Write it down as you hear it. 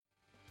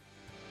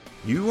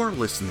You are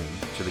listening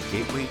to the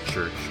Gateway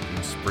Church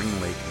in Spring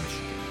Lake,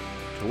 Michigan.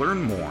 To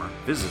learn more,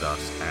 visit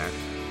us at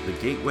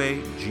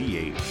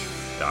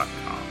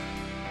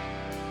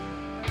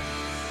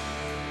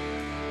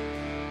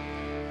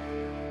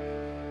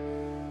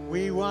thegatewaygh.com.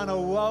 We want to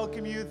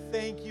welcome you.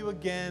 Thank you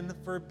again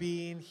for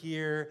being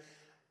here.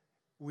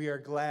 We are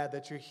glad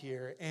that you're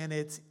here, and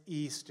it's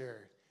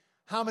Easter.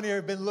 How many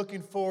have been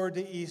looking forward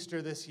to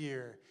Easter this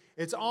year?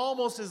 It's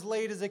almost as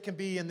late as it can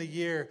be in the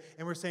year,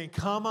 and we're saying,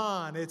 come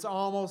on, it's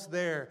almost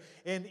there.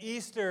 And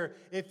Easter,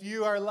 if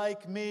you are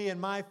like me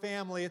and my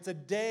family, it's a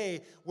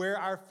day where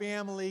our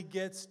family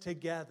gets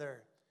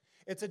together.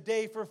 It's a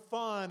day for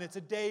fun. It's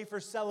a day for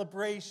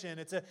celebration.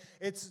 It's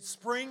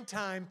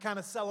springtime kind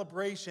of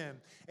celebration.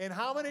 And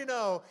how many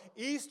know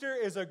Easter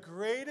is a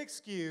great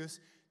excuse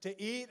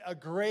to eat a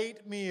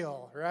great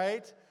meal,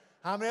 right?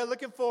 How many are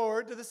looking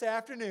forward to this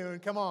afternoon?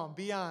 Come on,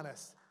 be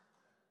honest.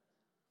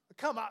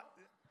 Come on.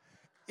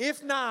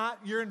 If not,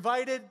 you're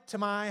invited to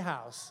my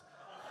house.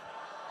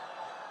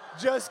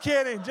 Just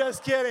kidding,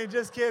 just kidding,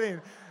 just kidding.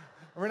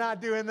 We're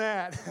not doing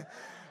that.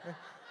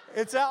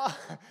 It's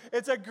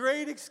a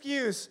great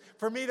excuse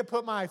for me to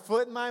put my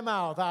foot in my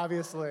mouth,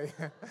 obviously.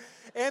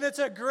 And it's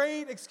a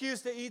great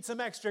excuse to eat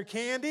some extra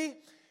candy.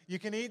 You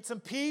can eat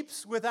some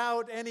Peeps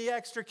without any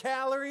extra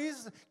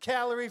calories,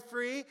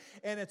 calorie-free.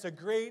 And it's a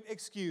great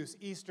excuse,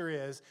 Easter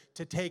is,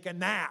 to take a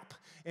nap.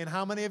 And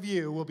how many of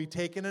you will be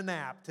taking a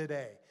nap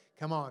today?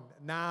 Come on,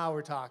 now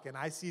we're talking.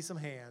 I see some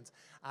hands.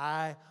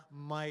 I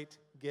might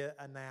get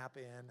a nap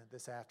in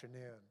this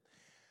afternoon.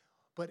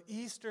 But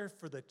Easter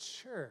for the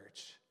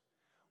church,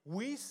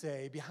 we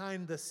say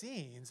behind the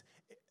scenes,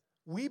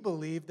 we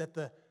believe that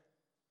the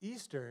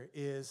Easter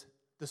is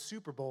the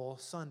Super Bowl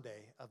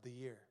Sunday of the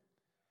year.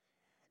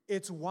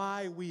 It's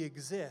why we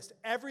exist.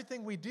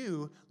 Everything we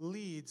do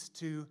leads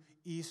to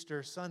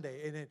Easter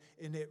Sunday.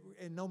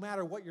 And no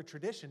matter what your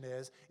tradition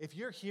is, if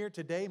you're here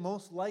today,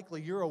 most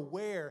likely you're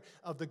aware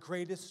of the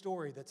greatest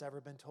story that's ever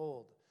been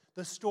told.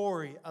 The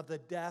story of the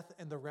death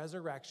and the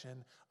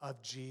resurrection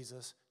of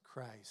Jesus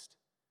Christ.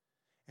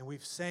 And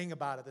we've sang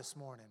about it this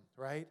morning,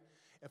 right?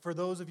 For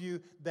those of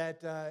you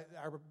that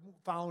are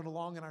following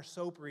along in our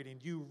soap reading,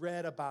 you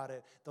read about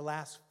it the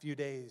last few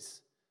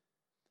days,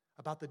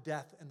 about the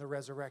death and the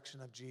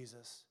resurrection of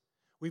Jesus.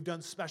 We've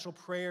done special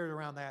prayer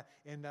around that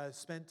and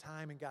spent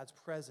time in God's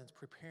presence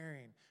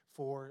preparing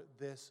for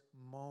this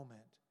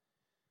moment.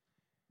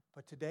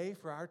 But today,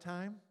 for our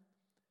time,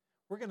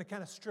 we're going to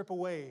kind of strip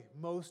away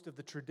most of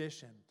the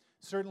tradition.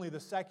 Certainly the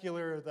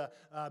secular, the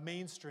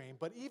mainstream,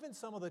 but even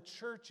some of the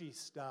churchy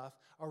stuff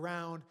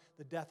around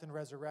the death and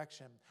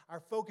resurrection. Our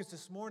focus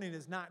this morning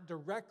is not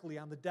directly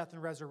on the death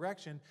and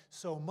resurrection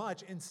so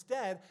much.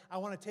 Instead, I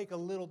want to take a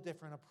little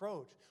different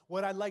approach.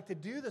 What I'd like to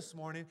do this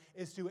morning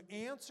is to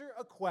answer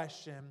a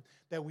question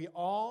that we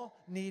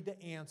all need to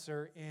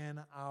answer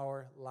in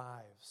our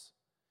lives.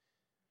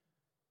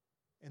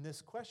 And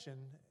this question,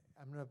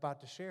 I'm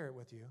about to share it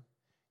with you.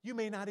 You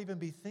may not even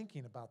be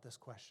thinking about this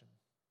question,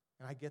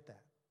 and I get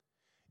that.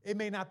 It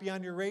may not be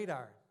on your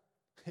radar.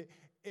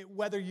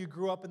 Whether you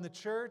grew up in the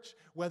church,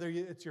 whether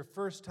it's your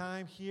first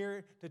time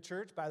here to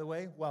church, by the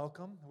way,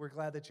 welcome. We're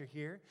glad that you're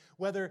here.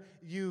 Whether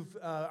you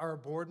are a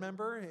board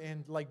member,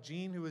 and like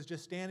Gene, who was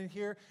just standing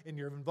here, and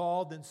you're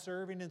involved in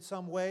serving in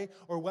some way,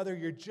 or whether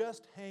you're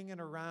just hanging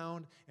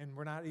around and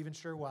we're not even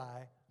sure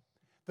why,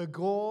 the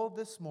goal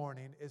this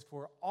morning is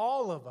for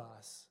all of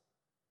us,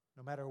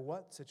 no matter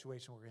what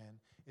situation we're in,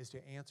 is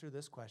to answer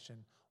this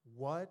question: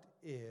 what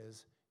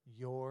is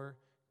your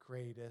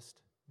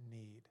greatest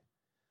need?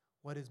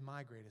 What is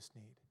my greatest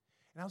need?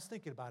 And I was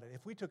thinking about it.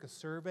 If we took a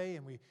survey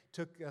and we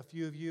took a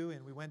few of you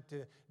and we went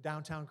to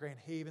downtown Grand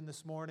Haven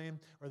this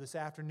morning or this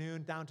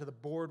afternoon, down to the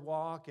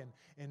boardwalk and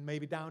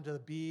maybe down to the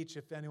beach.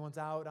 If anyone's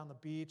out on the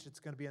beach, it's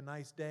going to be a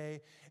nice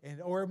day.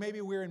 Or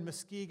maybe we're in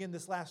Muskegon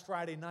this last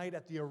Friday night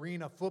at the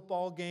arena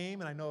football game,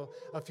 and I know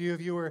a few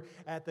of you were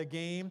at the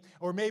game.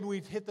 Or maybe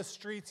we've hit the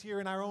streets here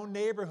in our own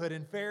neighborhood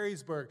in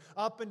Ferrysburg,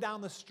 up and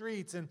down the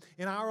streets in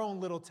our own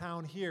little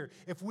town here.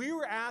 If we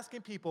were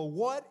asking people,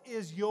 what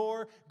is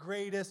your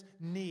greatest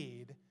need?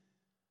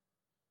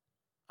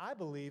 I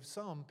believe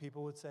some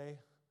people would say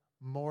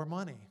more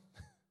money,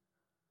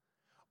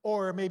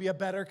 or maybe a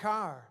better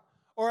car,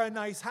 or a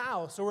nice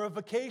house, or a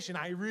vacation.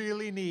 I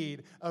really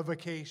need a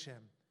vacation.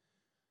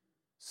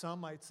 Some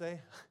might say,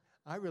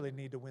 I really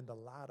need to win the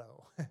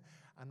lotto.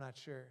 I'm not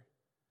sure.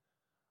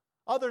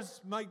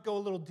 Others might go a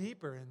little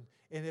deeper,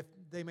 and if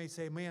they may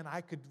say, man,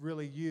 I could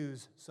really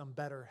use some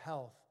better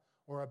health,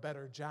 or a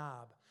better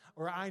job,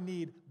 or I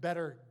need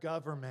better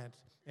government.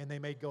 And they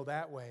may go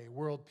that way.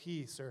 World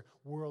peace or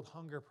world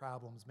hunger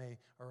problems may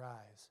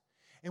arise.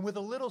 And with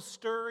a little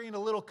stirring, a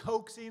little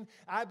coaxing,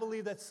 I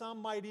believe that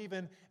some might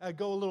even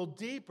go a little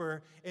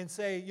deeper and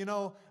say, you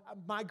know,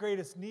 my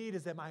greatest need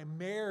is that my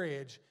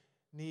marriage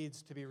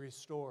needs to be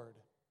restored.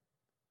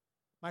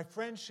 My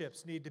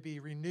friendships need to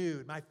be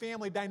renewed. My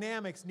family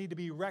dynamics need to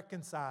be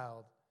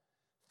reconciled.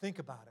 Think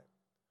about it.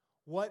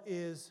 What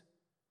is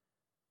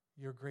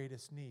your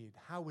greatest need?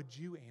 How would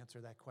you answer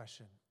that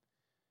question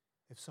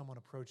if someone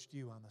approached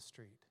you on the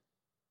street?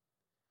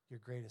 your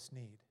greatest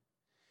need.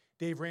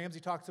 Dave Ramsey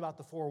talks about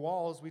the 4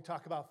 walls. We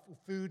talk about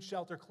food,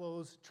 shelter,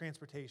 clothes,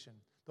 transportation.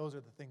 Those are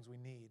the things we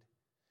need.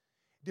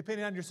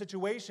 Depending on your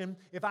situation,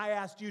 if I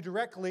asked you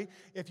directly,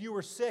 if you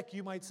were sick,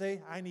 you might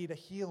say, I need a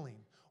healing.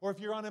 Or if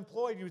you're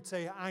unemployed, you would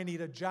say, I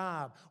need a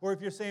job. Or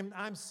if you're saying,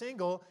 I'm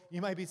single, you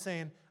might be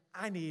saying,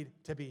 I need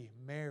to be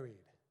married.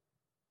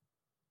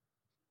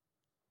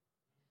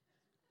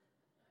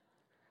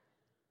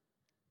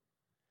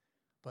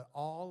 But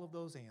all of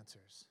those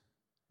answers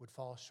would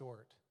fall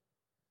short.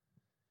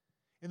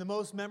 In the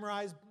most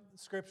memorized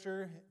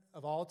scripture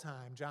of all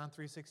time, John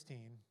 3:16,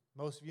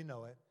 most of you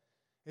know it,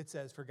 it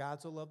says, For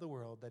God so loved the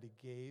world that he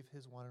gave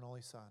his one and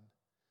only Son,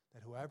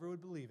 that whoever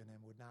would believe in him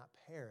would not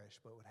perish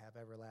but would have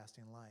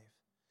everlasting life.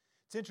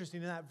 It's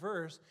interesting, in that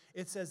verse,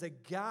 it says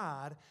that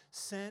God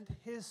sent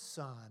his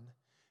Son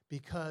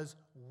because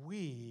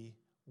we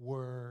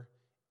were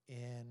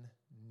in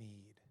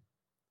need.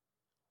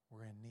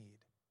 We're in need.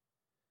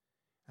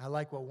 I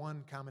like what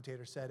one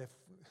commentator said, if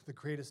the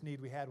greatest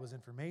need we had was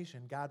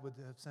information, God would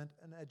have sent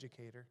an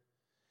educator.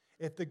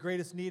 If the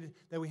greatest need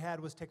that we had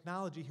was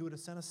technology, he would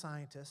have sent a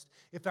scientist.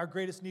 If our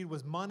greatest need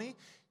was money,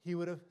 he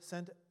would have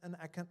sent an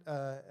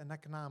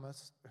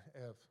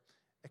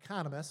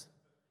economist.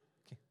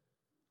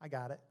 I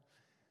got it.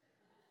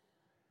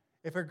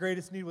 If our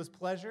greatest need was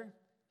pleasure,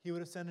 he would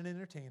have sent an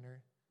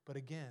entertainer. But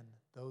again,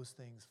 those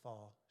things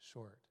fall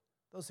short.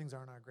 Those things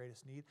aren't our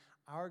greatest need.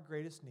 Our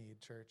greatest need,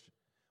 church,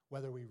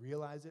 whether we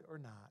realize it or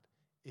not,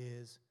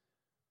 is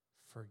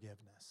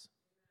forgiveness.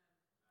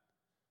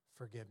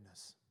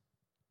 Forgiveness.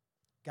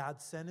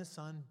 God sent his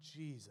Son,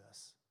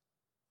 Jesus.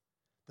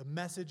 The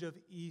message of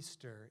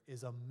Easter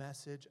is a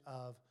message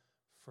of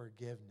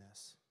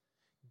forgiveness.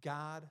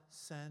 God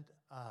sent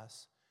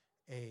us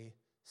a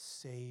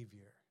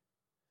Savior.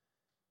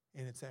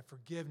 And it's that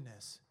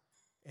forgiveness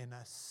and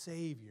a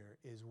Savior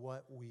is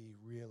what we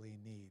really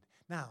need.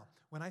 Now,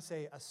 when I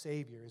say a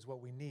Savior is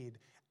what we need,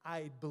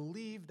 I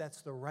believe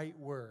that's the right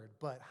word,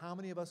 but how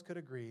many of us could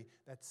agree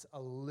that's a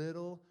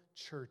little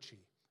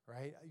churchy,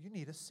 right? You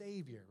need a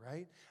Savior,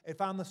 right? If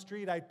on the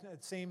street,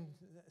 at same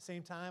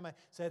time, I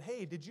said,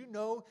 hey, did you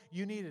know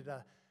you needed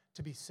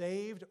to be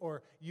saved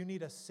or you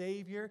need a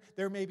Savior?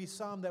 There may be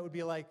some that would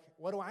be like,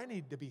 what do I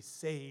need to be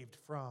saved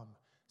from?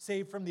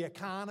 Saved from the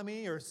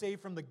economy or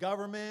saved from the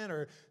government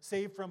or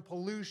saved from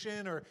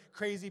pollution or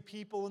crazy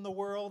people in the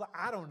world?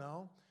 I don't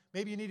know.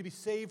 Maybe you need to be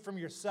saved from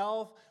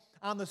yourself.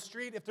 On the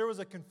street, if there was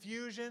a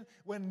confusion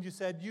when you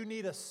said you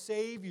need a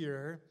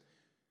Savior,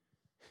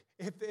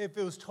 if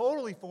it was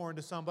totally foreign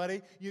to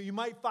somebody, you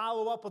might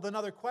follow up with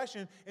another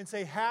question and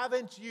say,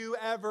 haven't you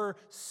ever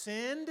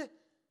sinned?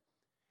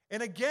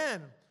 And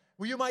again,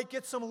 you might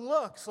get some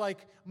looks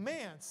like,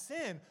 man,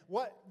 sin?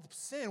 What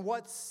sin?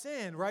 What's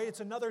sin, right?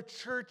 It's another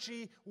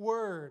churchy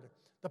word,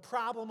 the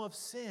problem of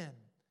sin.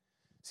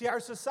 See, in our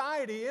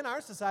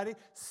society,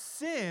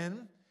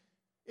 sin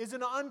is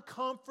an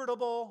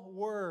uncomfortable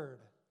word.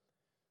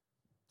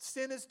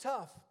 Sin is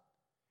tough.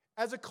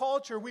 As a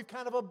culture, we've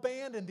kind of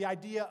abandoned the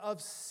idea of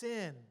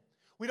sin.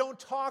 We don't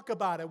talk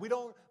about it. We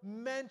don't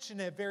mention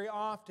it very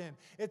often.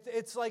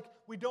 It's like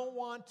we don't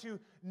want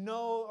to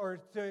know or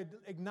to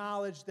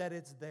acknowledge that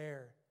it's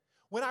there.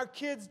 When our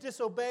kids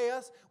disobey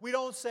us, we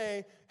don't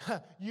say,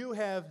 you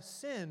have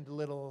sinned,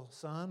 little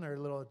son or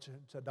little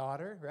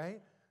daughter,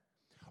 right?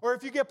 Or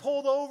if you get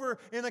pulled over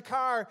in the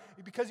car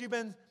because you've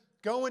been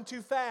going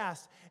too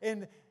fast,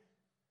 and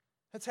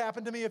that's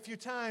happened to me a few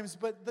times,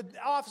 but the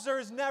officer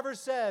has never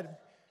said,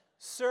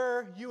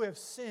 sir, you have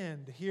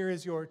sinned. Here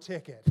is your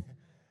ticket.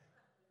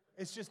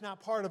 It's just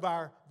not part of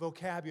our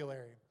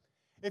vocabulary.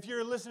 If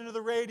you're listening to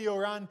the radio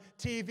or on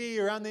TV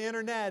or on the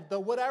internet,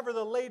 whatever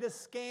the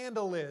latest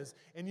scandal is,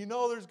 and you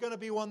know there's going to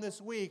be one this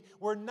week,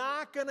 we're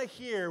not going to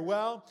hear,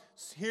 well,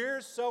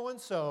 here's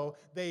so-and-so,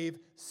 they've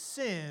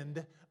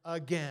sinned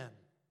again.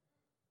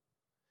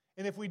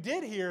 And if we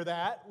did hear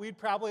that, we'd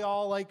probably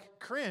all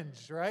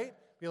cringe, right?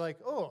 Be like,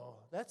 oh,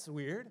 that's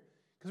weird,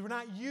 because we're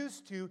not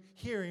used to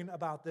hearing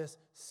about this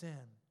sin.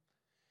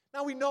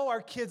 Now, we know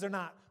our kids are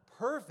not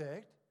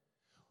perfect.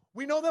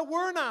 We know that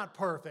we're not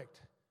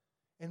perfect.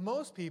 And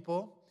most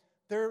people,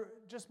 they're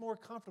just more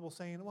comfortable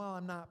saying, well,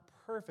 I'm not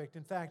perfect.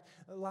 In fact,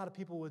 a lot of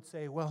people would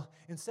say, well,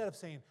 instead of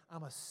saying,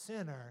 I'm a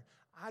sinner,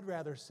 I'd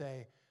rather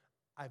say,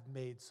 I've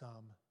made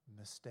some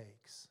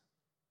mistakes.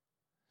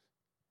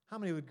 How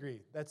many would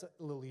agree? That's a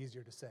little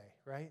easier to say,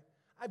 right?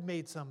 I've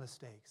made some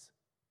mistakes.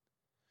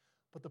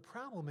 But the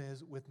problem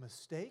is, with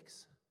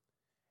mistakes,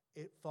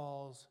 it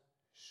falls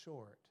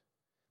short.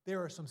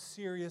 There are some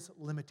serious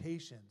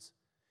limitations.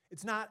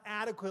 It's not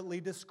adequately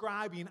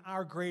describing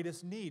our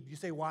greatest need. You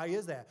say, why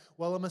is that?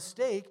 Well, a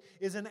mistake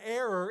is an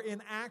error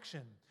in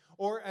action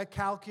or a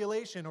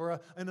calculation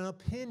or an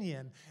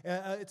opinion.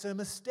 It's a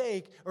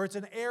mistake or it's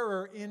an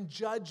error in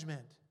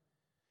judgment.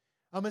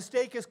 A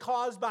mistake is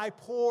caused by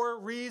poor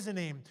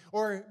reasoning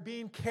or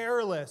being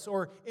careless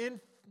or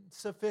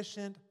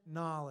insufficient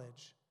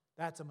knowledge.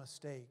 That's a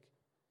mistake.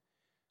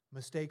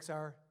 Mistakes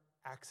are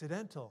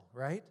accidental,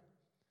 right?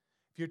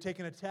 If you're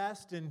taking a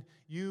test and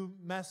you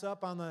mess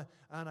up on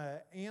an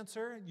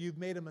answer, you've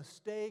made a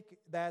mistake,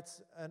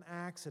 that's an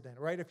accident,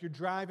 right? If you're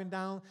driving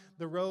down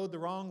the road the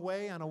wrong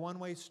way on a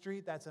one-way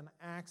street, that's an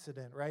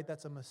accident, right?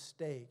 That's a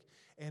mistake.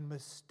 And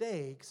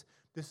mistakes,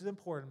 this is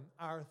important,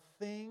 are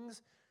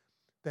things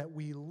that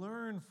we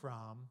learn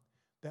from,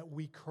 that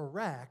we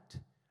correct,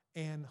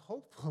 and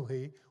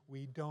hopefully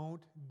we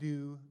don't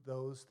do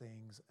those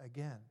things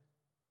again.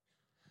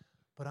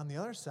 But on the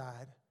other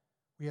side,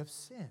 we have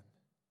sin.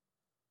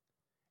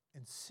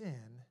 And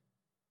sin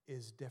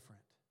is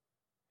different.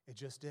 It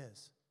just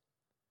is.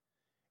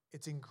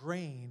 It's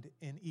ingrained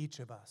in each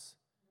of us.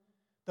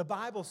 The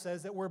Bible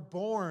says that we're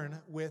born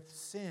with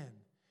sin.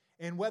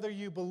 And whether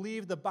you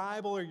believe the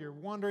Bible or you're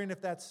wondering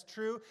if that's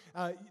true,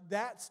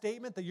 that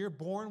statement that you're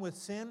born with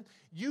sin,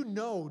 you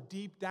know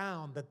deep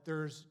down that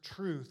there's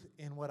truth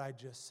in what I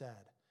just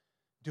said,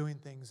 doing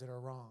things that are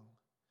wrong.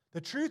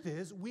 The truth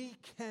is, we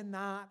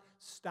cannot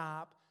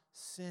stop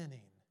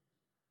sinning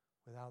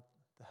without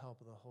the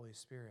help of the Holy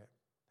Spirit.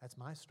 That's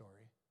my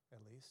story, at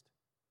least.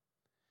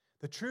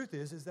 The truth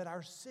is that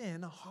our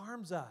sin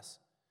harms us.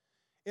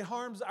 It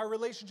harms our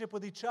relationship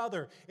with each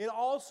other. It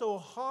also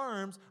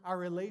harms our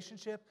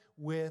relationship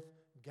with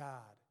God.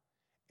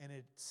 And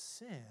it's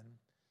sin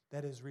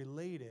that is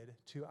related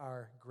to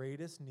our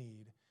greatest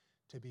need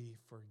to be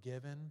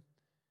forgiven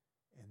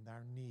and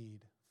our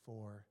need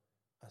for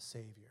a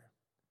Savior.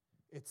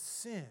 It's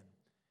sin.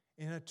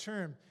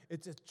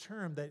 It's a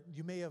term that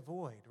you may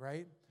avoid,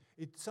 right?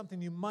 It's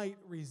something you might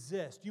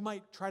resist. You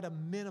might try to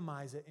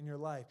minimize it in your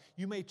life.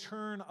 You may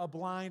turn a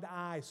blind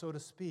eye, so to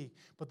speak.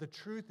 But the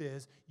truth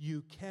is,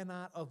 you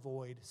cannot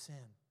avoid sin.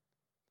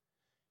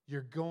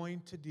 You're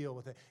going to deal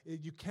with it.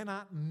 You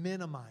cannot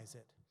minimize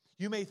it.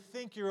 You may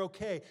think you're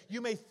okay.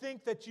 You may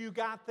think that you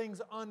got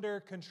things under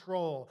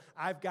control.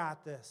 I've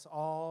got this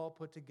all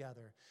put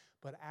together.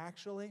 But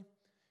actually,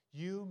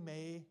 you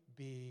may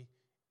be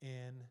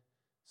in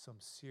some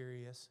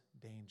serious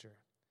danger.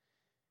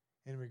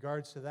 In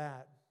regards to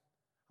that,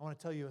 I want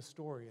to tell you a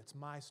story. It's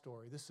my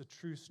story. This is a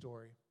true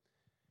story.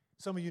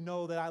 Some of you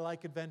know that I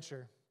like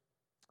adventure.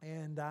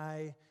 And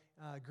I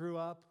grew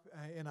up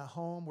in a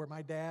home where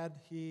my dad,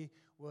 he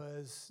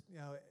was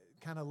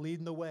kind of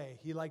leading the way.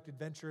 He liked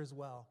adventure as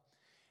well.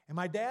 And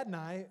my dad and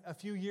I, a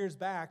few years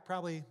back,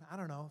 probably,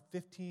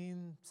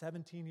 15,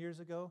 17 years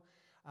ago,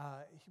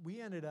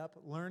 we ended up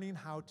learning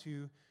how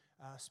to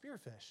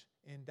spearfish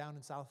down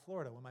in South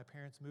Florida when my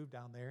parents moved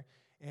down there.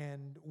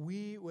 And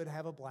we would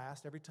have a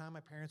blast. Every time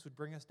my parents would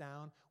bring us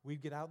down,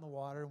 we'd get out in the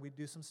water and we'd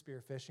do some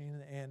spearfishing.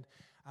 And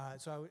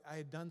so I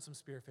had done some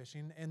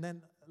spearfishing. And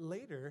then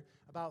later,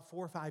 about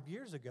 4 or 5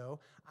 years ago,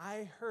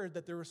 I heard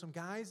that there were some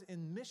guys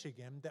in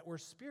Michigan that were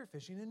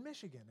spearfishing in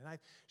Michigan. And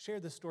I've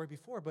shared this story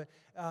before. But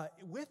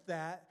with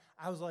that,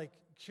 I was like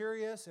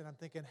curious. And I'm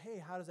thinking, hey,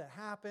 how does that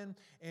happen?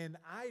 And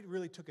I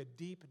really took a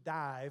deep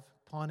dive,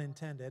 pun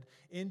intended,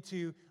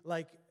 into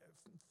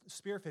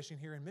spearfishing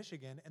here in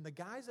Michigan, and the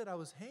guys that I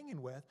was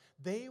hanging with,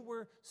 they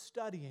were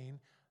studying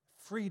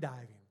free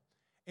diving.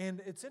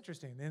 And it's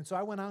interesting. And so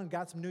I went out and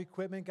got some new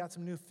equipment, got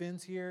some new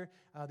fins here.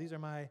 These are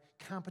my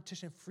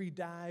competition free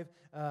dive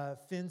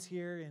fins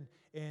here,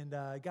 and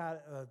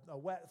got a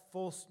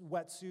full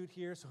wetsuit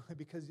here. So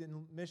because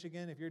in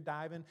Michigan, if you're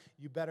diving,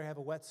 you better have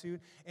a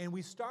wetsuit. And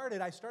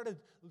I started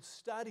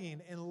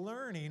studying and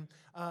learning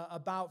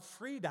about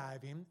free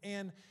diving.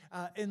 And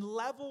in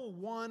level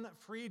 1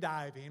 free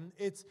diving,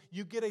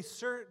 you get a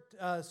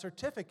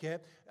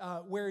certificate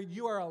where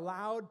you are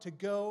allowed to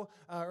go,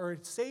 or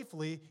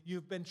safely,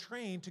 you've been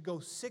trained to go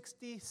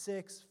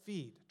 66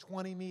 feet,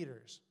 20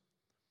 meters.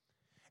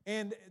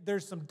 And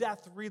there's some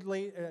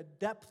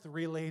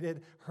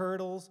depth-related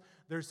hurdles.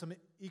 There's some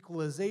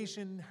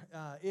equalization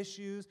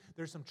issues.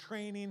 There's some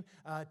training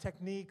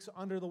techniques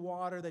under the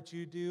water that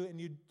you do.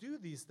 And you do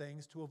these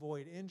things to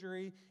avoid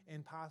injury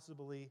and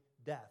possibly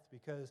death.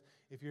 Because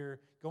if you're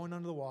going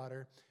under the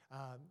water,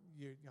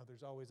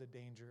 there's always a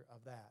danger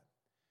of that.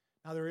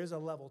 Now, there is a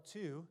level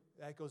 2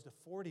 that goes to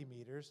 40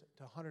 meters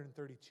to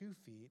 132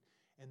 feet.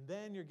 And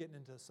then you're getting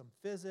into some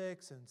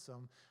physics and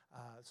some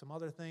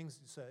other things.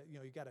 So,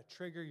 you got to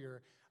trigger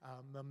your,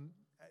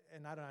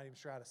 and I'm not even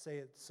sure how to say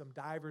it, some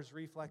diver's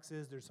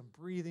reflexes. There's some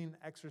breathing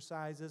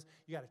exercises.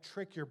 You got to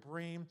trick your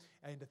brain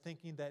into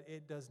thinking that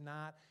it does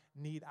not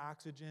need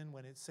oxygen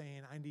when it's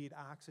saying, I need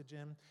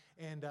oxygen.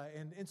 And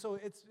so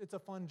it's a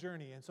fun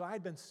journey. And so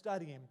I'd been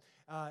studying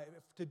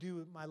to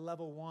do my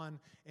level 1,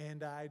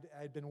 and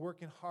I'd been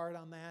working hard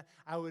on that.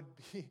 I would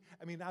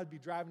be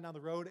driving down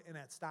the road, and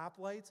at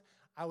stoplights,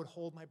 I would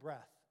hold my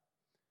breath.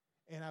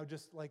 And I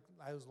would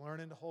I was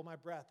learning to hold my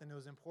breath, and it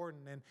was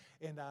important.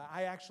 And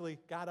I actually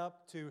got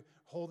up to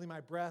holding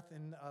my breath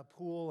in a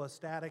pool, a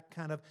static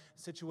kind of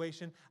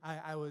situation.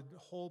 I would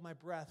hold my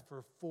breath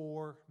for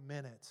 4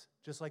 minutes,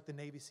 just like the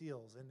Navy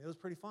SEALs. And it was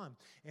pretty fun.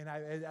 And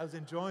I was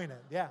enjoying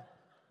it. Yeah.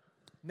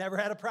 Never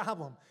had a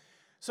problem.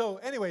 So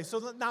anyway,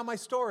 so now my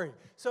story.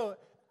 So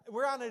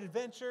we're on an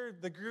adventure.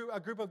 A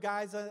group of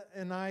guys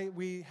and I,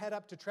 we head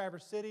up to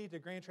Traverse City, to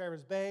Grand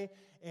Traverse Bay,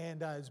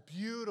 and it's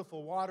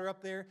beautiful water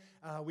up there.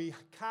 We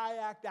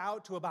kayaked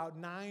out to about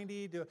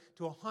 90 to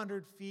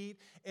 100 feet,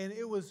 and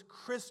it was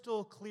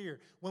crystal clear.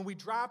 When we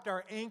dropped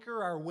our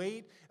anchor, our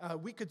weight,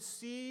 we could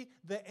see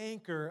the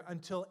anchor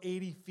until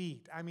 80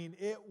 feet. I mean,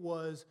 it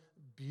was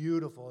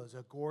beautiful. It was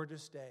a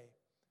gorgeous day.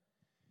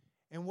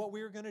 And what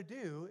we were going to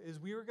do is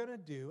we were going to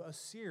do a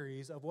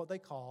series of what they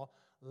call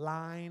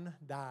line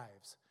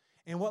dives.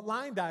 And what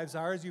line dives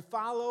are is you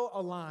follow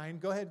a line.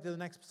 Go ahead to the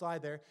next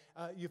slide there.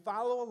 You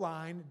follow a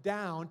line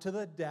down to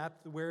the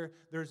depth where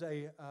there's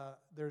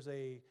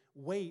a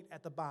weight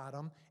at the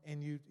bottom,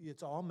 and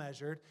it's all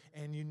measured,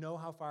 and you know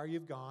how far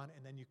you've gone,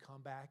 and then you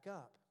come back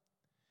up.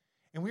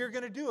 And we were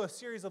going to do a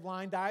series of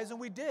line dives, and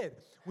we did.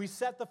 We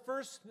set the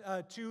first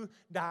 2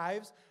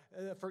 dives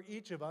for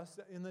each of us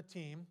in the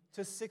team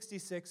to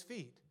 66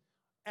 feet.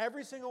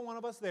 Every single one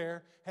of us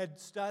there had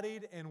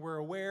studied and were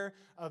aware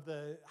of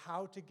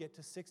how to get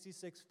to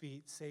 66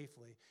 feet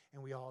safely,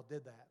 and we all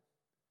did that.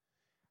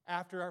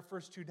 After our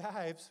first 2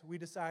 dives, we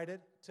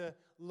decided to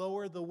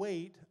lower the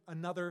weight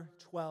another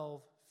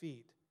 12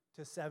 feet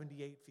to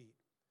 78 feet.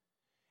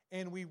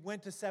 And we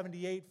went to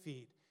 78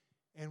 feet,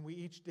 and we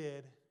each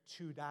did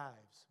 2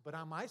 dives. But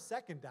on my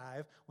second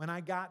dive, when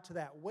I got to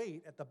that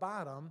weight at the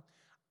bottom,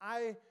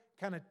 I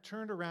kind of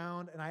turned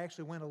around, and I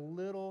actually went a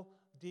little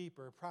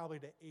deeper, probably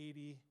to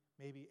 80,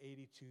 maybe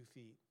 82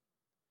 feet.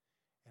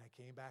 And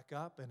I came back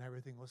up, and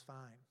everything was fine.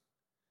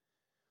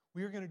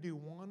 We were going to do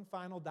one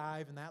final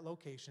dive in that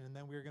location, and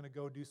then we were going to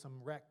go do some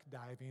wreck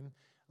diving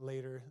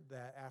later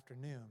that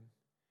afternoon.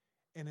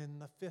 And in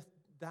the 5th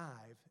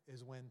dive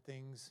is when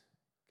things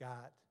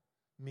got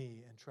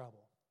me in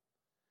trouble.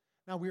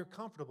 Now, we were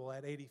comfortable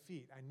at 80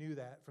 feet. I knew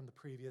that from the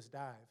previous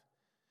dive.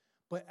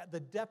 But at the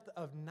depth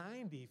of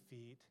 90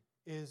 feet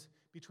is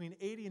between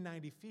 80 and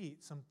 90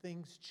 feet, some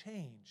things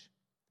change.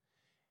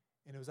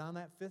 And it was on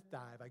that 5th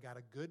dive, I got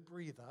a good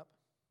breathe up,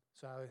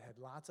 so I had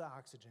lots of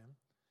oxygen.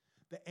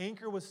 The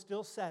anchor was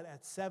still set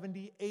at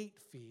 78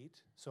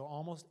 feet, so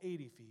almost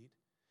 80 feet.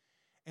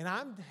 And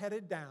I'm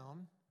headed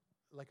down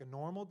like a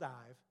normal dive.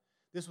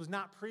 This was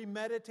not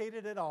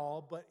premeditated at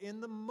all, but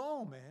in the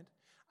moment,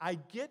 I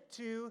get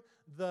to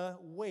the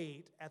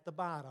weight at the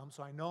bottom,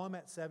 so I know I'm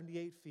at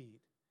 78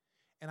 feet.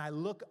 And I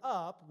look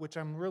up, which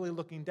I'm really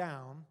looking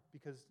down,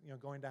 because,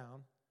 going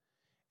down,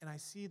 and I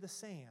see the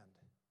sand.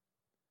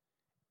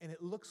 And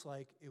it looks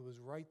like it was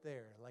right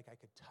there, like I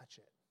could touch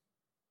it.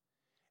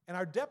 And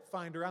our depth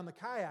finder on the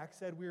kayak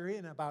said we were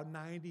in about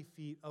 90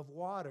 feet of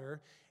water,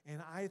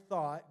 and I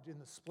thought, in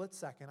the split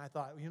second,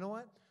 you know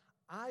what?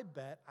 I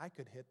bet I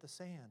could hit the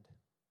sand.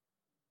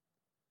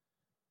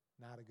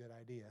 Not a good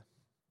idea.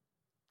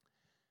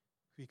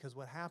 Because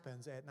what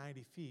happens at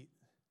 90 feet,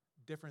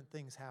 different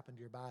things happen to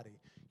your body.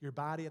 Your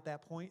body at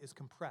that point is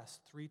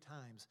compressed 3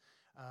 times.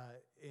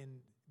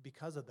 And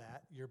because of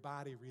that, your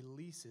body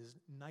releases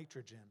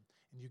nitrogen.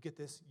 And you get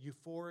this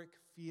euphoric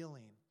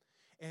feeling.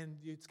 And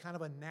it's kind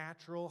of a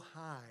natural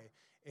high.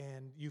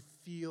 And you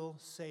feel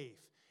safe.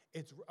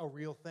 It's a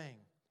real thing.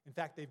 In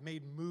fact, they've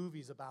made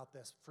movies about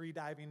this, free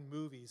diving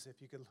movies,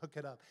 if you could look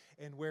it up,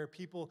 and where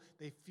people,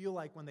 they feel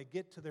like when they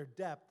get to their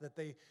depth that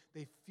they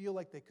feel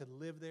like they could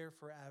live there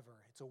forever.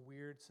 It's a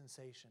weird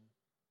sensation.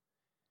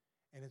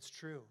 And it's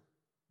true.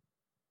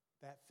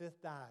 That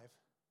 5th dive,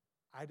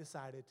 I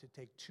decided to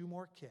take 2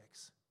 more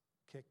kicks.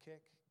 Kick,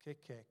 kick,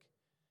 kick, kick.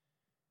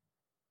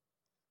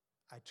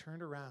 I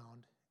turned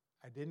around.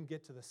 I didn't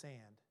get to the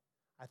sand.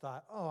 I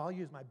thought, I'll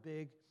use my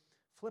big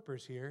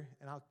flippers here,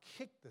 and I'll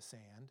kick the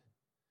sand.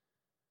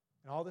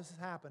 And all this is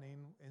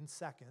happening in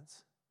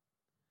seconds.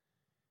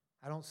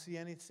 I don't see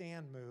any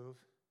sand move.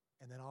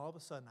 And then all of a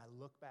sudden, I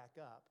look back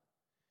up,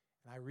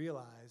 and I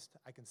realized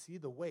I can see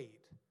the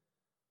weight,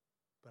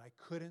 but I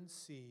couldn't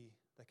see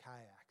the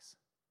kayaks.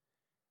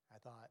 I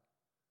thought,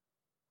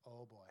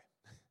 oh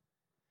boy.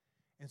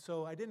 And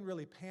so I didn't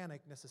really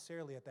panic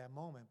necessarily at that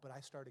moment, but I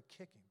started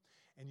kicking.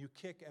 And you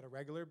kick at a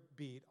regular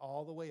beat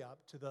all the way up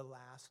to the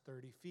last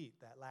 30 feet,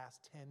 that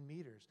last 10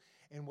 meters.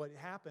 And what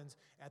happens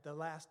at the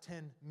last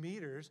 10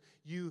 meters,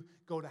 you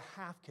go to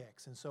half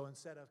kicks. And so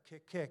instead of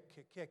kick, kick,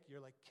 kick, kick,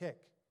 you're like kick,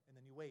 and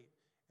then you wait,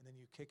 and then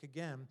you kick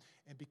again.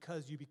 And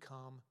because you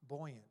become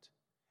buoyant,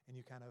 and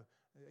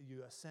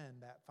you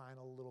ascend that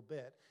final little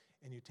bit,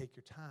 and you take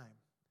your time.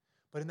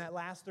 But in that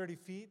last 30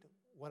 feet,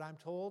 what I'm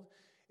told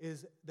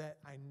is that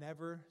I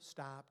never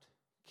stopped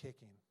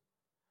kicking.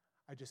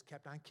 I just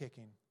kept on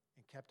kicking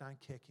and kept on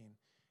kicking,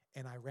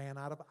 and I ran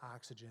out of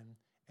oxygen,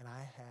 and I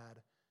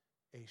had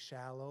a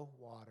shallow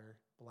water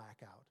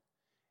blackout.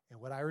 And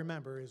what I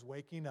remember is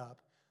waking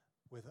up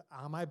with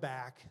on my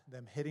back,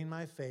 them hitting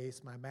my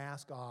face, my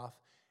mask off,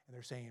 and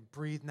they're saying,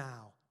 breathe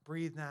now,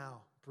 breathe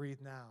now,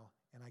 breathe now.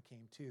 And I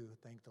came to,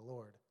 thank the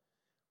Lord.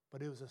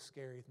 But it was a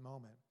scary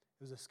moment.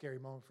 It was a scary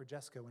moment for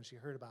Jessica when she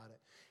heard about it.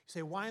 You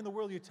say, why in the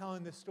world are you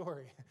telling this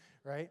story,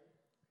 right?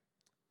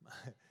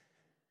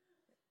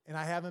 And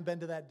I haven't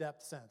been to that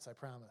depth since, I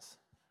promise.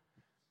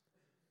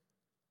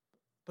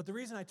 But the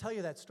reason I tell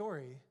you that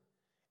story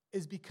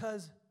is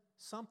because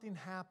something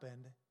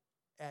happened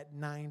at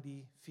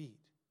 90 feet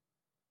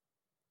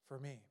for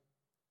me.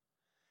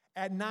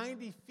 At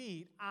 90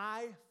 feet,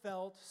 I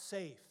felt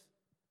safe.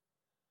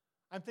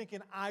 I'm thinking,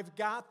 I've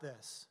got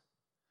this.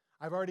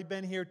 I've already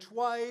been here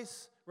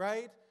twice,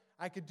 right?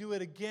 I could do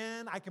it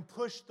again. I can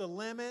push the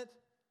limit.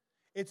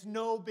 It's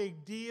no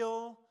big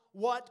deal.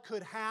 What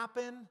could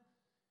happen?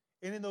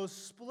 And in those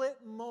split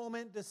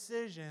moment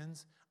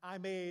decisions, I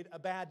made a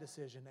bad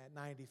decision at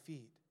 90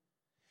 feet.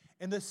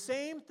 And the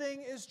same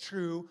thing is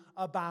true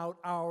about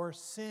our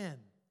sin.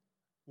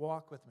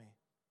 Walk with me.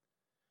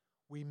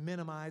 We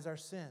minimize our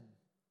sin.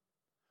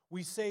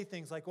 We say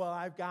things like, well,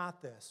 I've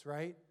got this,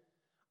 right?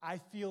 I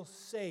feel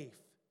safe.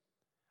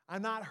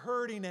 I'm not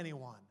hurting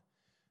anyone.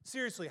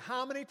 Seriously,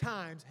 how many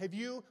times have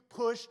you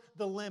pushed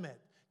the limit?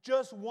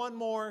 Just one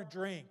more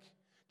drink,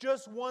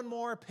 just one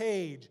more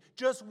page,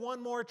 just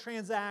one more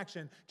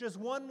transaction, just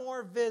one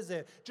more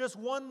visit, just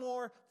one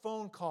more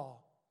phone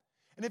call.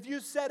 And if you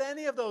said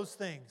any of those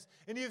things,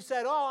 and you've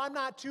said, oh, I'm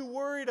not too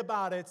worried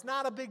about it, it's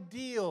not a big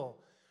deal,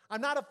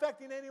 I'm not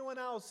affecting anyone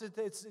else,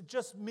 it's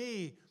just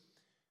me,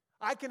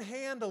 I can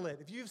handle it.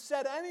 If you've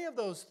said any of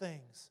those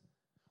things,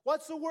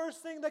 what's the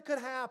worst thing that could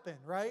happen,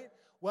 right?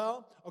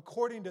 Well,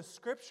 according to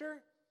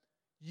Scripture,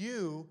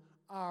 you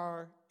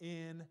are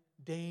in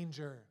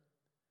danger.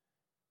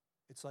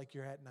 It's like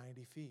you're at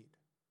 90 feet.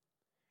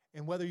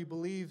 And whether you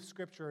believe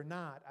Scripture or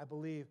not, I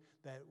believe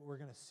that we're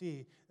going to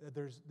see that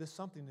there's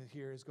something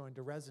here is going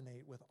to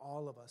resonate with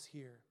all of us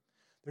here.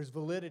 There's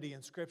validity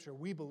in Scripture.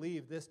 We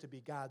believe this to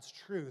be God's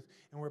truth,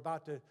 and we're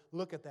about to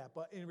look at that.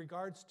 But in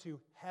regards to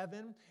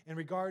heaven, in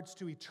regards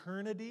to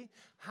eternity,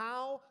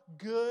 how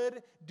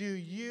good do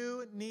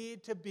you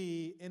need to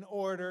be in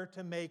order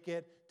to make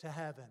it to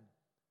heaven?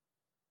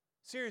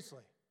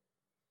 Seriously.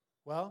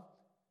 Well,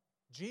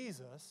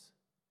 Jesus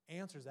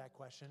answers that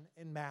question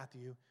in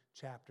Matthew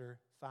chapter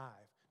 5.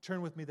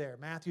 Turn with me there,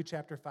 Matthew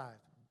chapter 5.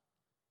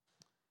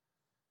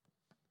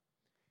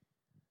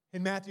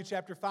 In Matthew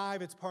chapter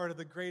 5, it's part of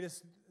the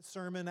greatest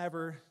sermon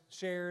ever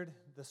shared,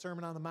 the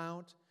Sermon on the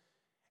Mount.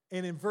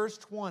 And in verse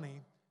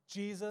 20,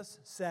 Jesus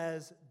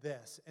says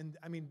this. And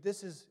I mean,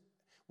 this is,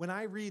 when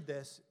I read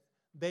this,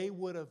 they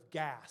would have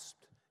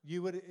gasped.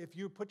 You would, if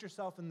you put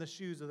yourself in the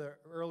shoes of the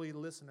early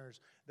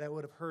listeners that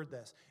would have heard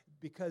this.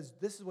 Because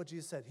this is what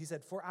Jesus said. He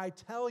said, "For I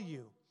tell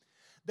you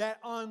that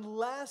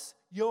unless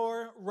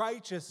your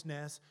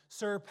righteousness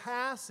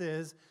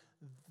surpasses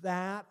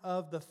that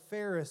of the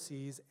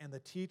Pharisees and the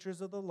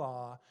teachers of the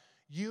law,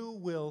 you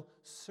will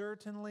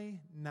certainly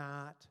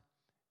not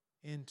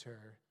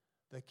enter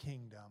the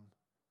kingdom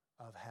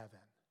of heaven."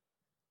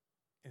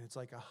 And it's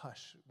like a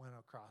hush went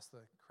across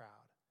the crowd.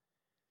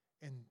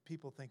 And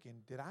people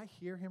thinking, did I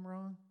hear him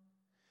wrong?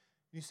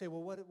 And you say,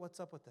 well, what's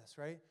up with this,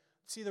 right?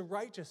 See, the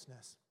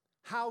righteousness,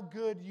 how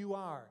good you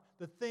are,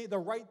 the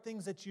right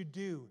things that you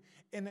do.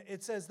 And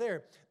it says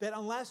there that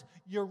unless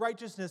your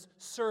righteousness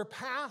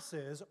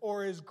surpasses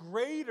or is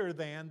greater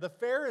than the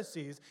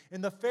Pharisees,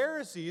 and the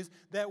Pharisees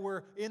that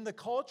were in the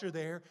culture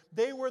there,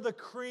 they were the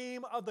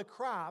cream of the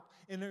crop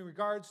in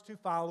regards to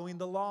following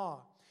the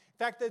law.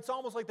 In fact, it's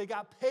almost like they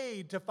got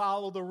paid to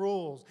follow the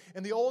rules.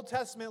 In the Old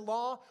Testament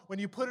law, when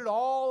you put it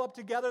all up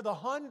together, the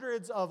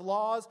hundreds of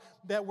laws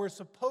that were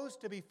supposed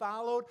to be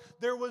followed,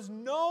 there was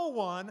no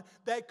one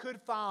that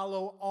could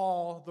follow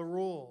all the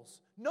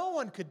rules. No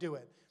one could do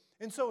it.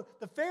 And so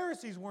the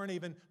Pharisees weren't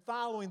even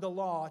following the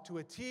law to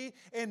a T.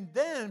 And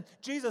then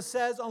Jesus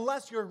says,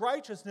 unless your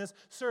righteousness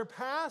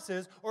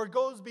surpasses or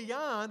goes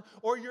beyond,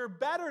 or you're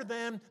better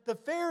than the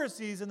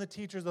Pharisees and the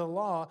teachers of the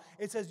law,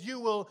 it says you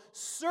will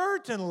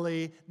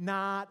certainly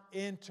not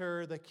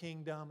enter the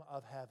kingdom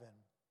of heaven.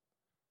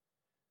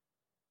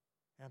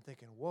 And I'm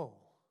thinking, whoa.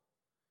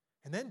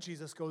 And then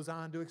Jesus goes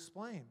on to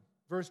explain.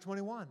 Verse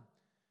 21.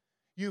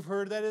 You've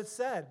heard that it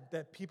said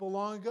that people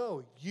long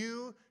ago,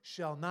 you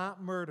shall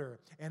not murder,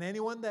 and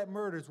anyone that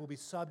murders will be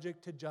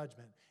subject to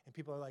judgment. And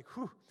people are like,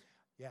 whew,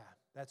 yeah,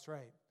 that's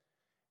right.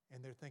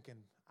 And they're thinking,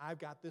 I've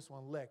got this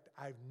one licked.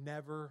 I've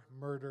never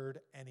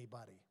murdered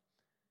anybody,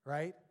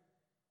 right?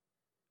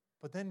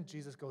 But then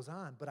Jesus goes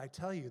on, but I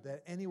tell you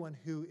that anyone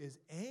who is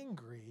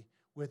angry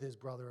with his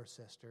brother or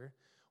sister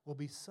will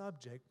be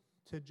subject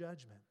to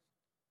judgment.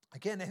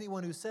 Again,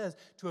 anyone who says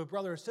to a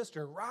brother or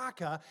sister,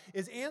 Raka,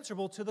 is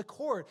answerable to the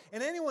court.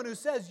 And anyone who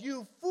says,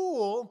 you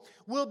fool,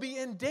 will be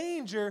in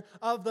danger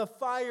of the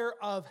fire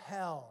of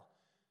hell.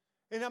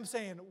 And I'm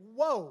saying,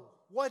 whoa,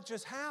 what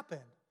just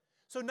happened?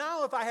 So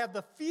now if I have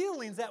the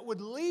feelings that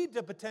would lead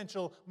to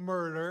potential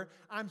murder,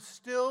 I'm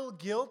still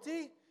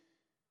guilty?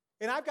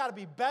 And I've got to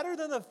be better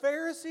than the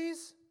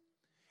Pharisees?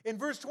 In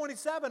verse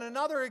 27,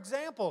 another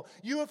example.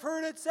 You have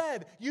heard it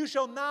said, you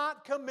shall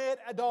not commit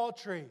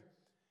adultery.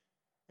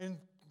 And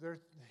they're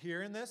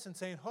hearing this and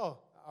saying, oh,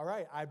 all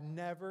right, I've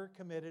never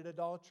committed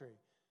adultery.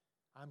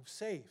 I'm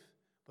safe.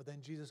 But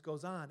then Jesus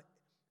goes on.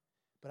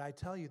 But I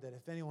tell you that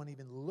if anyone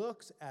even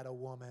looks at a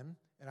woman,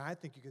 and I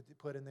think you could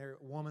put in there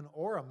woman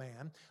or a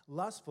man,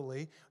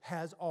 lustfully,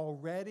 has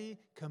already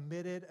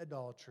committed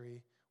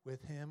adultery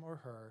with him or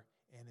her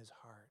in his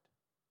heart.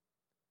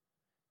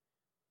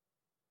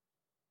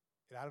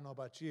 And I don't know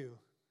about you,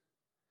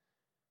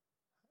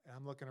 and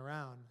I'm looking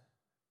around,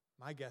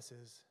 my guess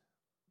is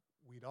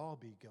we'd all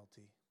be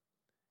guilty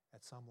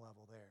at some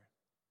level there.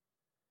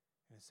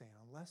 And it's saying,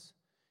 unless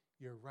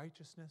your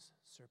righteousness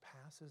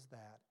surpasses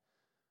that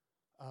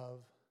of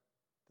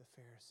the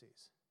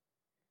Pharisees,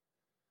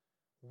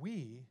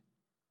 we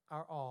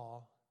are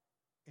all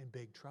in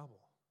big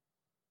trouble.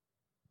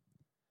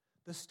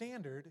 The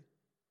standard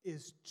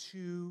is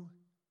too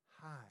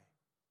high,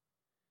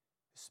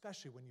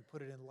 especially when you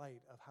put it in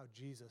light of how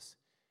Jesus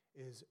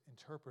is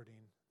interpreting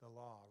the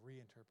law,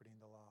 reinterpreting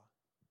the law.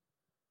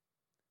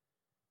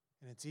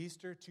 And it's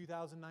Easter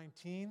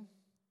 2019,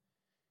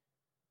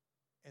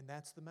 and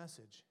that's the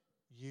message.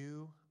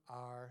 You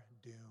are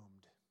doomed.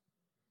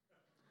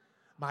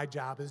 My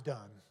job is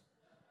done.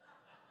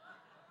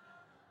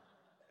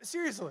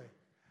 Seriously.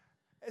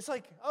 It's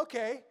like,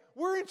 okay,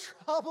 we're in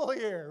trouble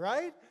here,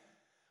 right?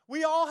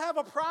 We all have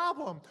a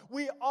problem.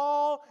 We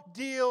all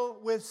deal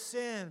with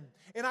sin.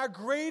 And our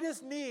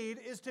greatest need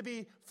is to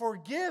be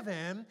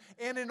forgiven.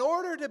 And in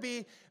order to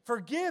be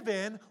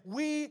forgiven,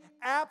 we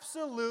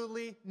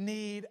absolutely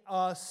need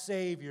a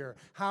Savior.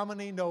 How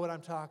many know what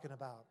I'm talking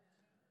about?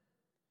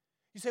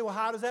 You say, well,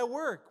 how does that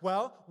work?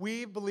 Well,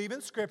 we believe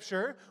in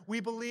Scripture. We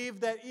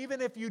believe that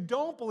even if you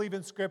don't believe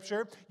in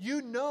Scripture,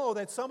 you know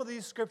that some of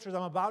these Scriptures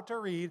I'm about to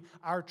read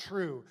are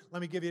true.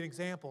 Let me give you an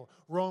example.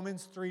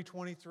 Romans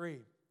 3:23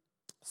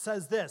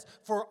 says this,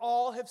 for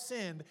all have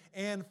sinned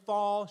and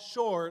fall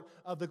short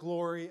of the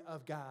glory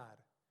of God.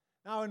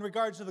 Now, in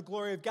regards to the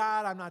glory of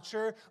God, I'm not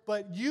sure,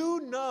 but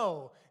you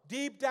know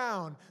deep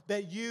down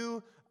that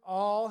you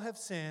all have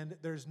sinned.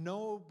 There's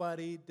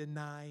nobody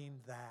denying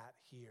that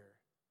here.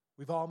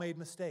 We've all made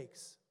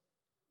mistakes.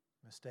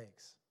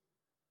 Mistakes.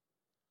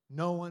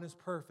 No one is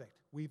perfect.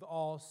 We've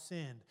all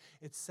sinned.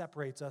 It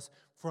separates us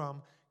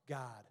from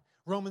God.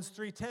 Romans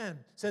 3:10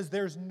 says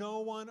there's no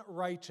one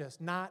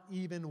righteous, not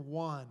even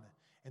one.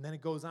 And then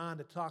it goes on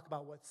to talk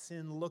about what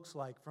sin looks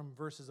like from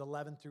verses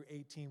 11 through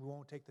 18. We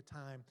won't take the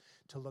time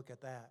to look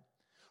at that.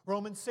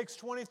 Romans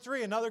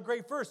 6:23, another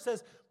great verse,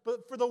 says,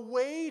 but for the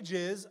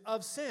wages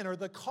of sin, or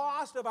the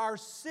cost of our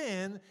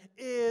sin,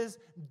 is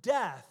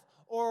death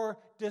or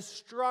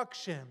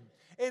destruction.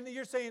 And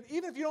you're saying,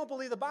 even if you don't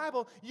believe the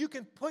Bible, you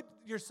can put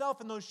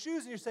yourself in those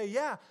shoes and you say,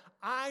 yeah,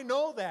 I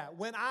know that.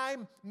 When I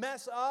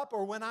mess up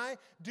or when I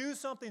do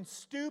something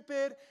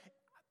stupid,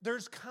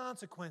 there's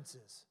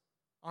consequences.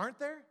 Aren't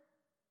there?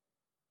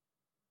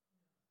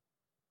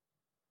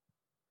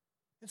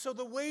 And so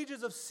the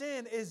wages of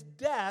sin is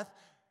death,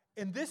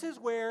 and this is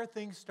where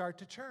things start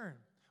to turn.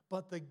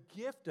 But the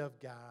gift of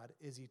God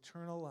is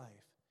eternal life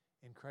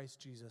in Christ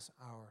Jesus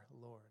our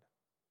Lord.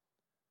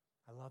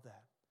 I love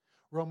that.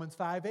 Romans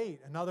 5:8,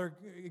 another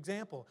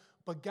example.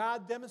 But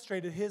God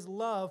demonstrated His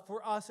love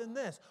for us in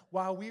this.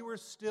 While we were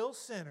still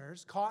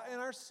sinners, caught in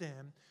our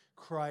sin,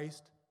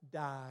 Christ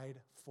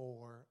died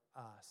for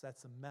us.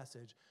 That's the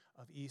message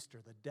of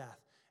Easter, the death,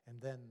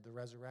 and then the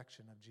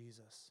resurrection of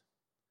Jesus.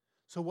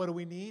 So what do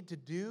we need to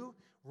do?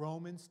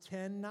 Romans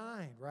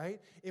 10:9, right?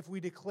 If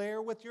we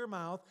declare with your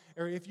mouth,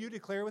 or if you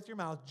declare with your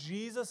mouth,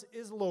 Jesus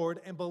is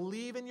Lord, and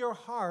believe in your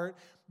heart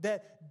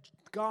that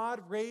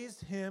God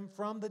raised Him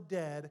from the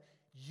dead,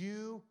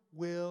 you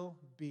will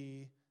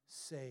be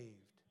saved.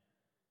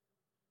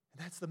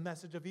 And that's the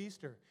message of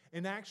Easter.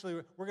 And actually,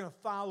 we're going to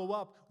follow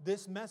up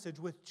this message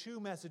with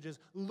two messages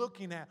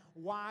looking at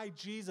why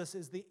Jesus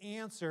is the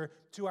answer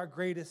to our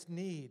greatest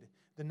need.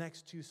 The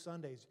next two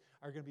Sundays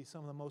are going to be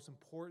some of the most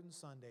important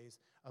Sundays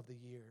of the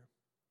year.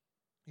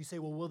 You say,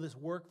 well, will this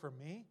work for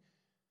me?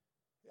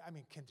 I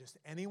mean, can just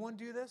anyone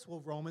do this?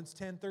 Well, Romans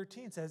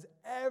 10:13 says,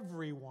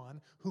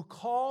 everyone who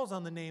calls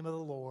on the name of the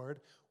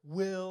Lord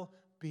will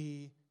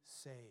be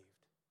saved.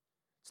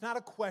 It's not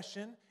a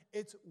question,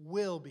 it's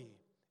will be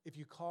if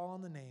you call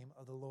on the name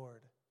of the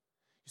Lord.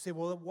 You say,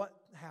 well, what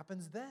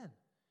happens then?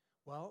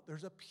 Well,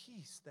 there's a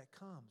peace that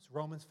comes.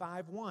 Romans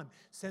 5:1,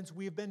 since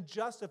we have been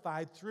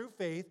justified through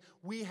faith,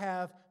 we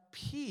have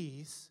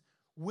peace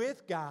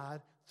with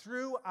God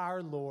through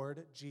our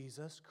Lord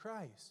Jesus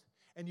Christ.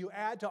 And you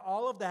add to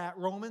all of that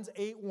Romans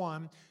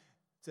 8:1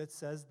 that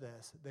says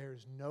this,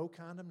 there's no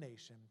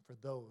condemnation for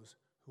those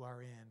who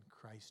are in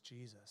Christ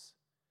Jesus.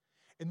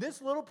 In this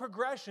little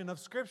progression of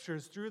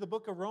scriptures through the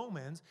book of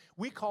Romans,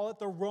 we call it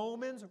the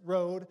Romans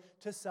Road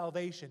to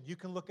Salvation. You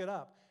can look it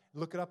up.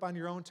 Look it up on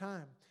your own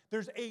time.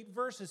 There's 8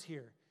 verses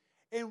here.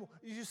 And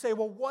you say,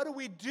 well, what do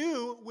we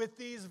do with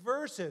these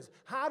verses?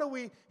 How do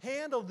we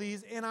handle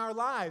these in our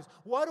lives?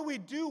 What do we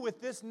do with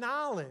this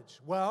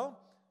knowledge? Well,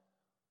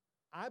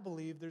 I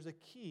believe there's a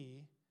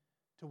key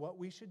to what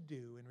we should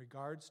do in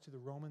regards to the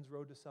Romans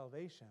Road to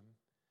Salvation,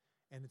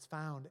 and it's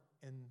found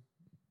in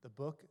the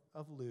book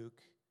of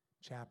Luke,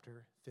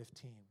 chapter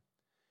 15.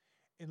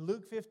 In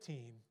Luke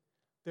 15,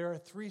 there are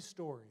 3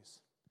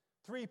 stories,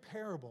 3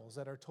 parables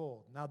that are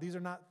told. Now, these are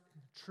not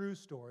true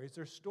stories.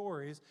 They're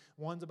stories.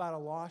 One's about a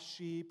lost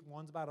sheep,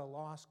 one's about a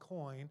lost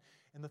coin,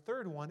 and the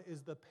third one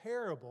is the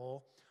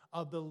parable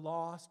of the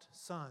lost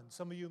son.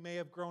 Some of you may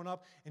have grown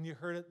up and you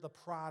heard it, the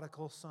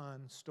prodigal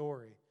son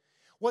story.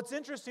 What's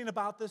interesting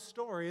about this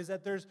story is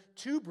that there's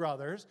two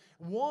brothers.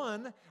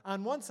 One,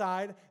 on one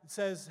side,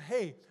 says,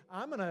 hey,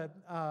 I'm going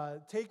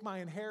to take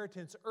my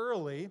inheritance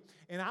early,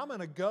 and I'm going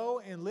to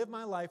go and live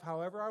my life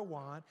however I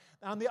want.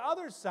 On the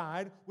other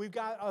side, we've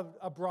got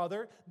a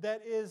brother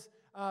that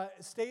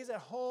stays at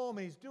home,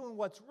 and he's doing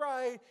what's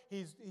right.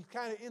 He's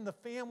kind of in the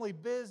family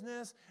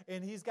business,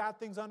 and he's got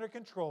things under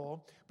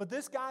control. But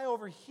this guy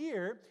over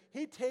here,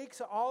 he takes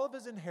all of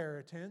his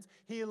inheritance.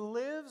 He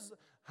lives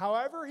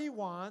however he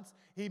wants.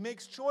 He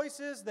makes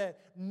choices that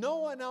no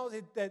one else,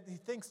 that he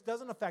thinks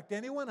doesn't affect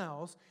anyone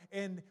else,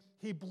 and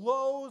he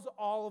blows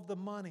all of the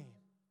money.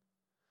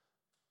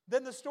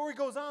 Then the story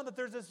goes on that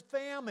there's this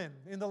famine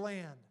in the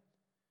land.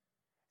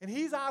 And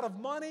he's out of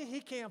money. He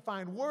can't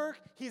find work.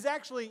 He's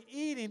actually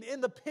eating in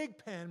the pig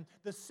pen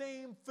the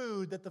same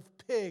food that the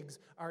pigs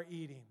are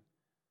eating.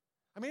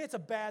 I mean, it's a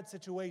bad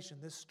situation,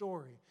 this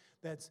story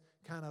that's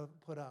kind of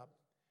put up.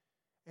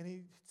 And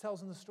he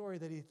tells in the story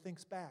that he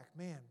thinks back,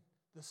 man,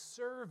 the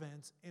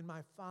servants in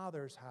my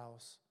father's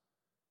house,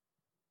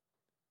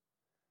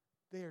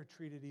 they are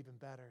treated even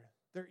better.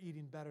 They're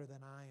eating better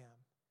than I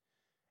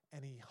am.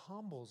 And he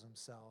humbles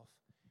himself.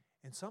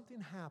 And something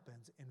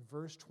happens in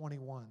verse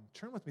 21.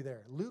 Turn with me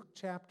there. Luke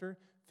chapter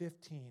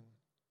 15,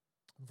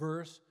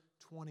 verse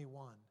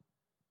 21.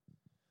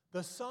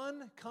 The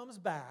son comes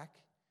back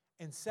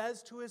and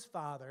says to his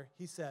father,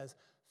 he says,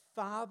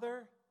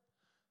 Father,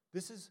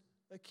 this is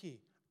a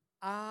key,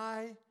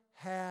 I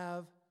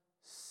have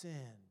sinned.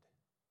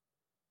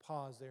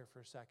 Pause there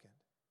for a second.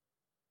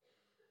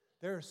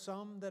 There are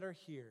some that are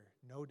here,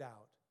 no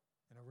doubt,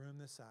 in a room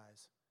this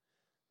size,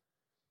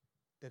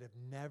 that have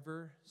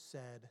never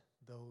said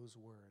those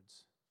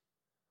words.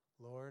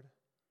 Lord,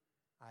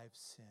 I've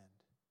sinned.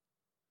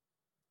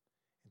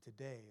 And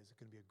today is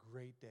going to be a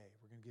great day.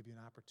 We're going to give you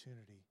an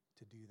opportunity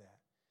to do that.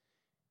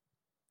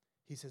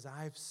 He says,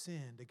 I've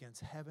sinned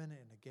against heaven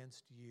and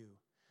against you.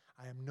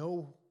 I am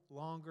no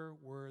longer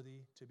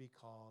worthy to be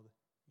called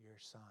your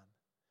son.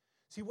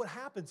 See, what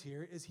happens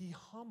here is he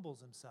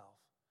humbles himself.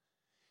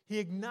 He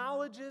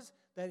acknowledges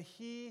that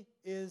he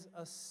is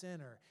a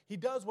sinner. He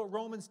does what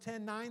Romans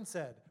 10:9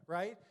 said,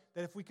 right?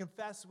 That if we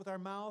confess with our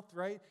mouth,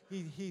 right,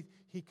 he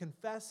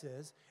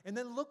confesses. And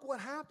then look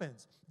what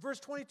happens. Verse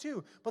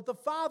 22, but the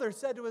father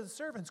said to his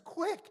servants,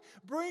 quick,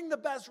 bring the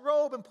best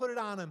robe and put it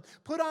on him.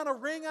 Put on a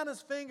ring on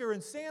his finger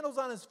and sandals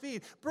on his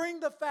feet. Bring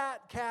the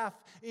fat calf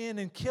in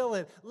and kill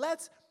it.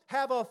 Let's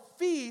have a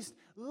feast.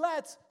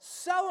 Let's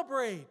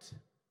celebrate.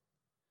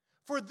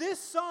 For this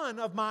son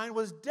of mine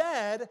was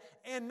dead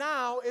and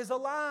now is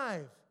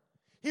alive.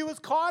 He was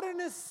caught in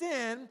his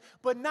sin,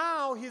 but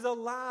now he's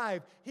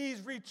alive.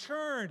 He's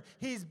returned.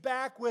 He's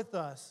back with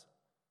us.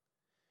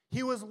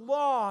 He was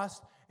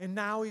lost and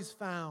now he's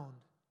found.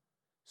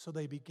 So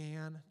they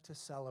began to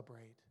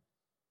celebrate.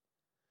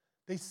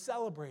 They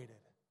celebrated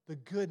the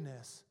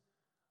goodness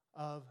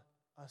of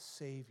a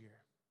Savior.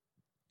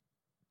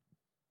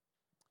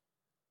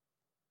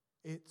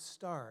 It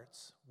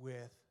starts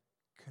with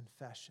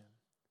confession.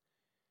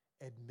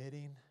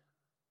 Admitting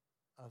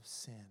of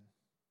sin.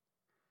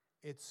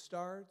 It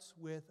starts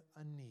with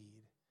a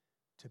need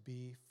to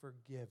be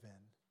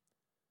forgiven,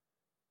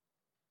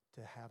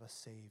 to have a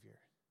Savior.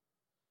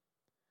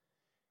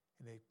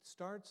 And it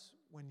starts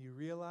when you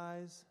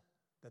realize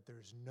that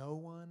there's no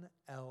one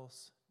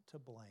else to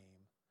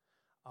blame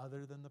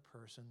other than the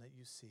person that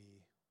you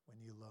see when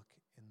you look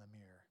in the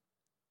mirror.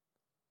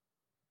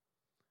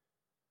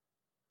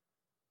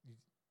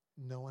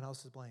 No one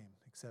else is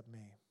blamed except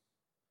me.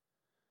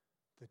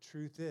 The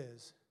truth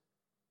is,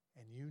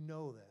 and you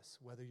know this,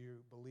 whether you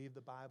believe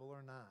the Bible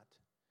or not,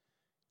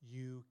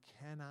 you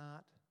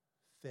cannot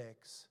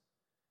fix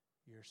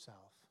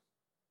yourself.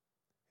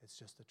 It's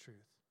just the truth.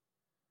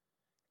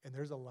 And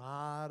there's a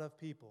lot of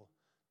people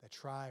that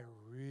try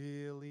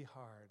really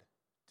hard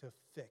to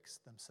fix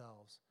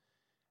themselves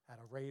at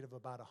a rate of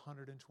about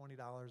 $120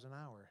 an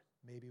hour,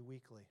 maybe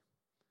weekly.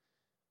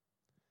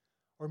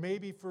 Or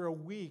maybe for a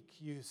week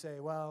you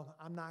say, well,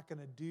 I'm not going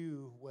to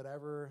do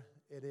whatever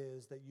it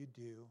is that you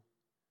do.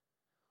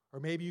 Or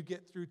maybe you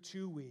get through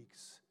 2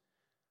 weeks.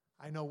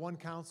 I know one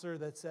counselor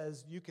that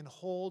says you can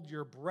hold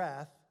your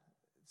breath,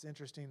 it's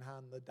interesting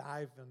on the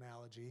dive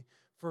analogy,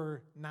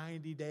 for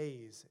 90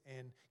 days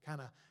and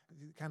kind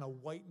of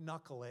white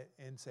knuckle it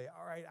and say,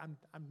 all right, I'm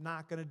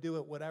not going to do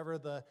it, whatever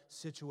the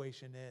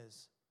situation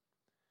is.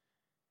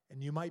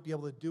 And you might be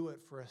able to do it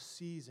for a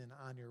season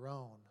on your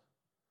own.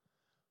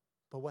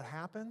 But what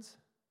happens?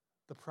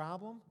 The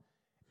problem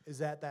is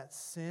that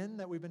sin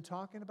that we've been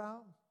talking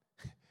about,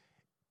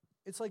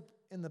 it's like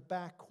in the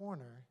back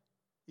corner,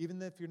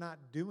 even if you're not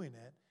doing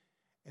it,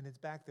 and it's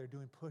back there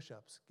doing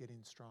push-ups, getting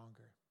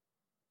stronger.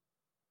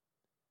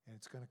 And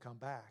it's going to come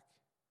back.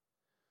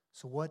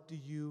 So what do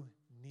you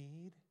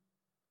need?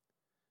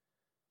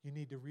 You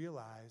need to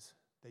realize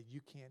that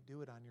you can't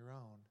do it on your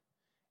own,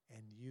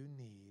 and you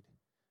need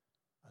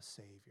a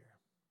Savior.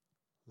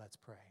 Let's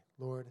pray.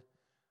 Lord,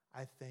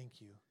 I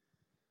thank you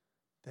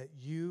that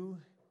you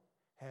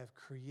have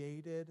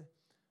created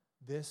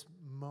this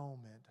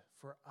moment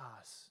for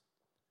us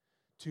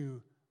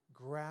to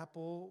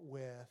grapple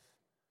with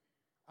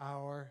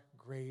our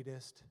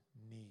greatest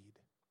need.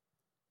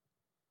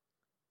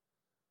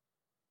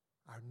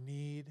 Our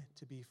need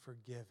to be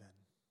forgiven.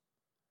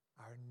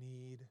 Our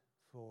need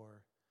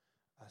for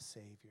a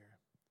Savior.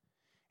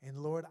 And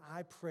Lord,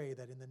 I pray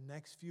that in the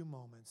next few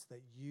moments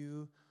that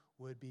you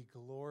would be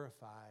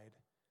glorified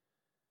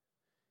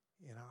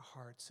in our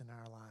hearts and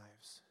our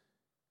lives,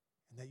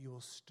 and that you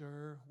will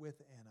stir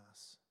within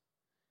us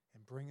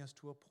and bring us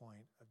to a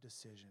point of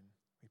decision.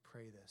 We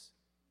pray this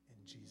in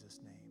Jesus'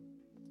 name.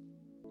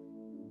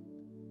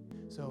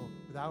 So,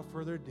 without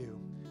further ado,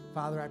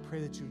 Father, I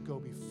pray that you would go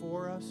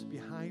before us,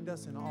 behind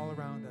us, and all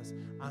around us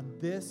on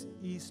this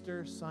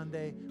Easter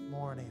Sunday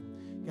morning.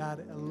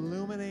 God,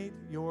 illuminate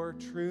your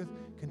truth.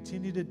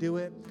 Continue to do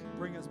it.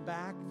 Bring us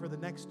back for the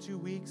next 2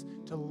 weeks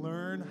to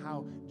learn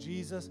how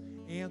Jesus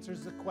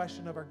answers the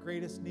question of our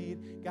greatest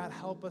need. God,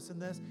 help us in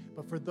this.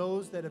 But for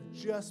those that have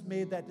just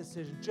made that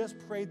decision, just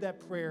prayed that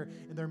prayer,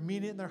 and they're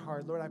meaning it in their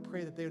heart, Lord, I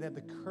pray that they would have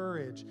the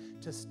courage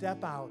to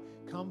step out,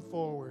 come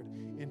forward,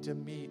 and to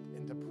meet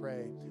and to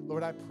pray.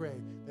 Lord, I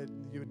pray that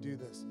you would do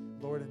this.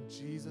 Lord, in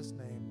Jesus'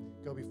 name,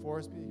 go before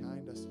us,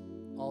 behind us,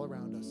 all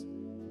around us.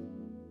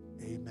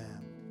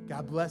 Amen.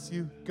 God bless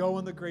you. Go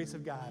in the grace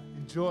of God.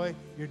 Enjoy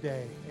your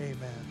day.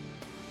 Amen.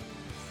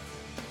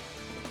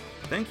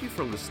 Thank you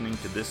for listening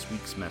to this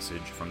week's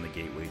message from the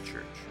Gateway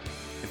Church.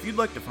 If you'd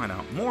like to find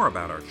out more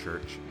about our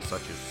church,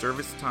 such as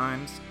service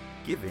times,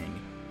 giving,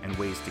 and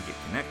ways to get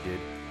connected,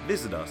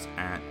 visit us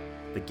at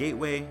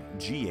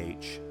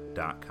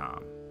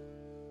thegatewaygh.com.